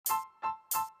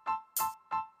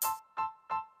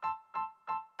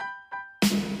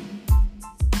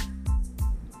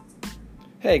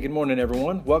Hey, good morning,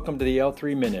 everyone. Welcome to the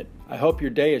L3 Minute. I hope your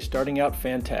day is starting out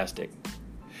fantastic.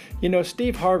 You know,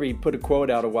 Steve Harvey put a quote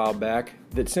out a while back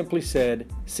that simply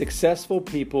said, "Successful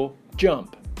people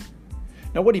jump."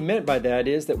 Now, what he meant by that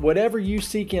is that whatever you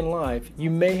seek in life, you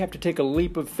may have to take a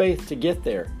leap of faith to get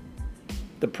there.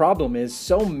 The problem is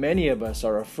so many of us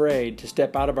are afraid to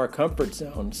step out of our comfort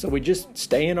zone, so we just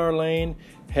stay in our lane,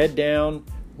 head down,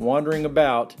 wandering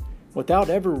about, without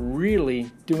ever really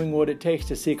doing what it takes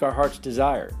to seek our heart's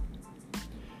desire.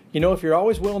 You know, if you're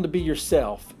always willing to be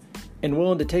yourself and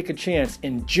willing to take a chance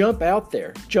and jump out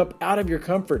there, jump out of your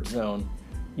comfort zone,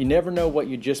 you never know what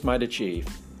you just might achieve.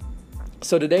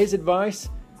 So today's advice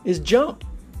is jump.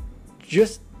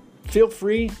 Just feel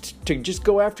free to just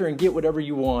go after and get whatever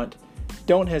you want.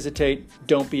 Don't hesitate,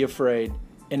 don't be afraid,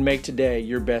 and make today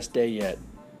your best day yet.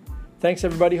 Thanks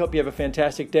everybody, hope you have a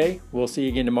fantastic day. We'll see you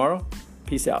again tomorrow.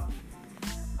 Peace out.